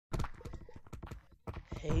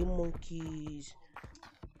Hey monkeys.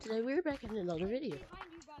 Today we're back in another video.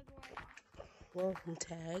 Welcome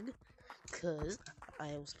tag, cause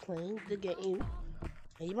I was playing the game.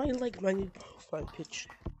 And you might like my new profile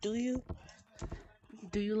picture. Do you?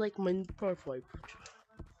 Do you like my new profile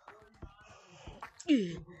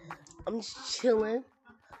picture? I'm just chilling,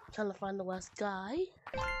 trying to find the last guy.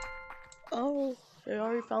 Oh, they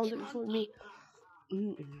already found it before me.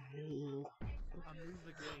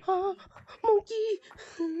 Huh? Monkey!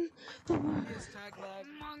 Yes, tag lag.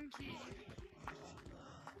 Monkey!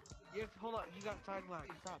 You have to, hold up, you got tag lag.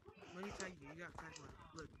 Stop. Let me tag you, you got tag lag.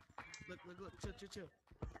 Look. Chill.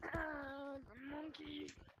 Monkey!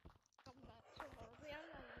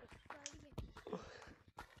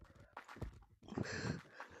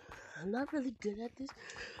 I'm not really good at this.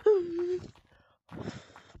 I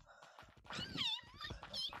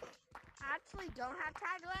actually don't have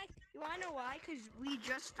tag lag. You wanna know why? Because we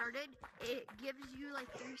just started. It gives you like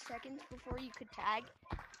 3 seconds before you could tag.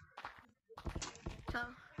 So,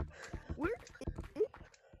 where is it?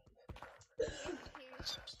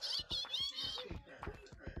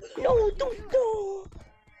 No, don't. Oh,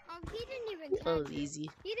 he didn't even tag That was you. easy.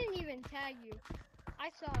 He didn't even tag you. I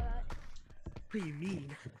saw that. What do you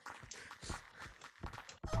mean?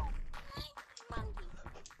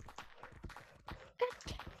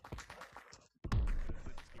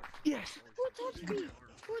 Yes! Who touched me?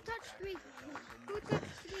 Who touched me? Who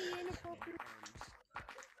touched me inappropriately?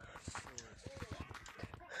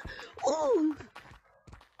 Oh!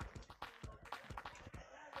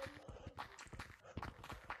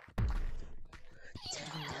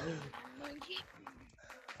 Monkey.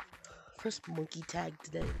 First monkey tag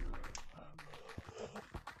today.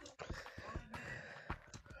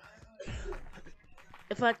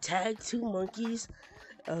 If I tag 2 monkeys,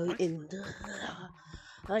 I only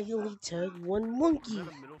tag 1 monkey.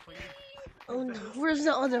 Oh no, where's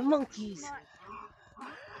the other monkeys? Are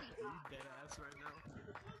you dead ass right now?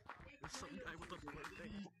 There's some guy with a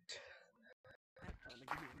birthday. Trying to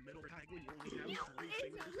give me a middle tag when you only have 3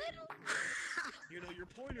 fingers. You know, your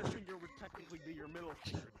pointer finger would technically be your middle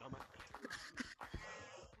finger, dumbass.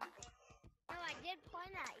 No, I did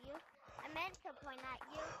point at you. I meant to point at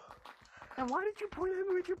you. And why did you point at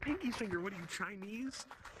me with your pinky finger? What are you, Chinese?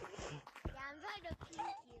 Yeah, I'm trying to pink you.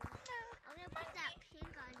 I'm gonna put that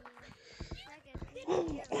pink on you. So I can pink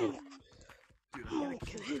you. Dude, I'm gonna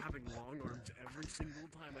keep having long arms every single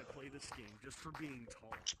time I play this game, just for being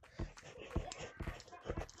tall.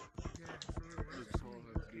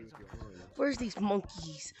 Where's these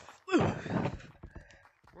monkeys? Where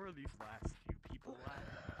are these last few people at?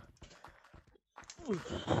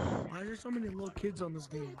 Why are there so many little kids on this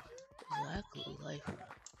game? Exactly, like.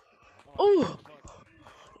 Oh!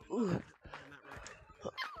 Oh!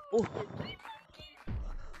 Oh!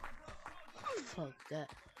 Fuck that.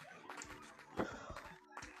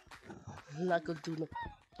 I'm not gonna do no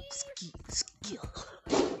skill.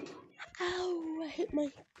 Ow! I hit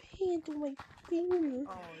my hand with my finger. Oh,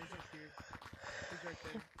 he's up here. He's right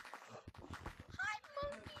there.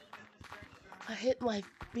 I hit my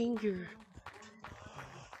finger.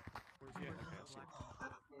 Where's he at?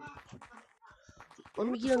 Okay, Let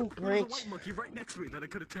me get on the There's a branch. white monkey right next to me that I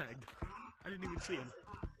could have tagged. I didn't even see him.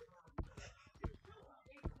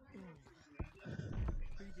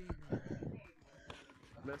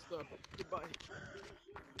 Messed up. Goodbye.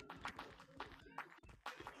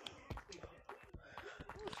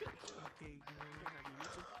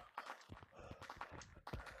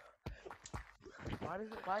 Okay,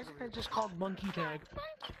 why is it just called monkey tag?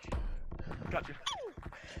 Gotcha.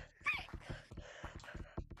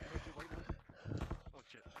 Oh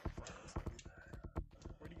shit.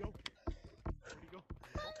 Where'd he go?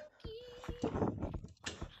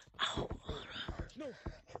 Ow! No!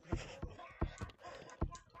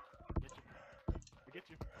 I get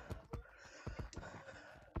you.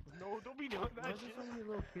 No, don't be doing that shit. So many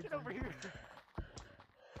little kids. Get over here.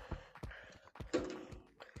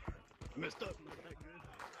 Messed up. Not that good.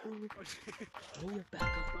 Oh shit. Oh, you're back up.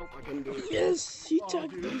 Nope, I couldn't do it. Yes, he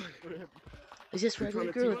tagged dude. me. It's just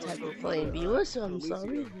regular girl tag we're playing. Viewers, I'm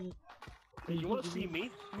sorry. Hey, you wanna see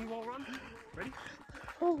me? Me while run? Ready?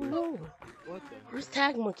 Oh no. What the? Where's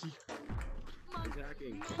Tag Monkey? He's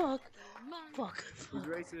hacking. Fuck. Fuck. He's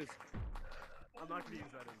racist. I'm not gonna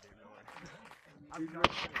use that in game, no way. I'm not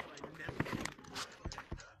gonna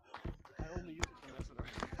I only use it for messing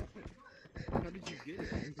around. How did you get it?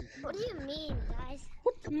 What do you mean, guys?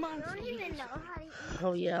 What the I don't even know how to eat.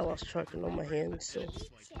 Oh yeah, I lost track on my hands, so. Eat chicken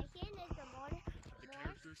is the more The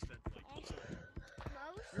characters that, like,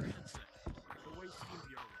 most. your headset, the way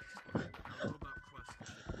SteamVR works. I don't know about Quest and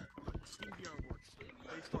shit, but SteamVR works. It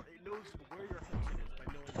knows where your headset is by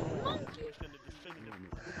knowing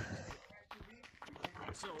legitimate.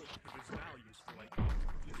 So, there's values for like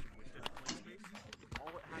position within a play space. All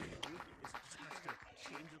it has to do is it just has to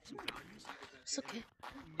change up some values. It's okay.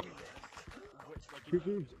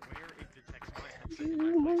 Where it detects my headset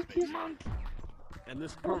in my play space. And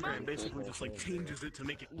this program basically just like changes it to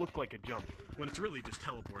make it look like a jump, when it's really just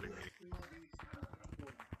teleporting me.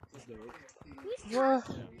 Well,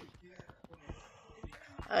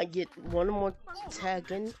 I get one more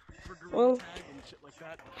tag in. For gorilla Well, tag and shit like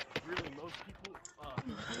that, really most people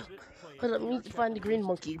use it playing but let me find the green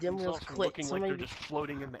monkey, then real themselves quick. looking So like maybe they're just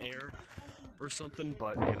floating in the air or something,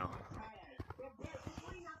 but you know.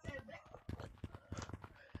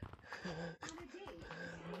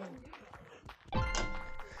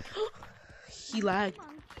 he lagged.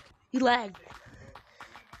 He lagged.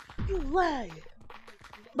 You lagged.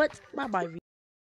 But bye bye.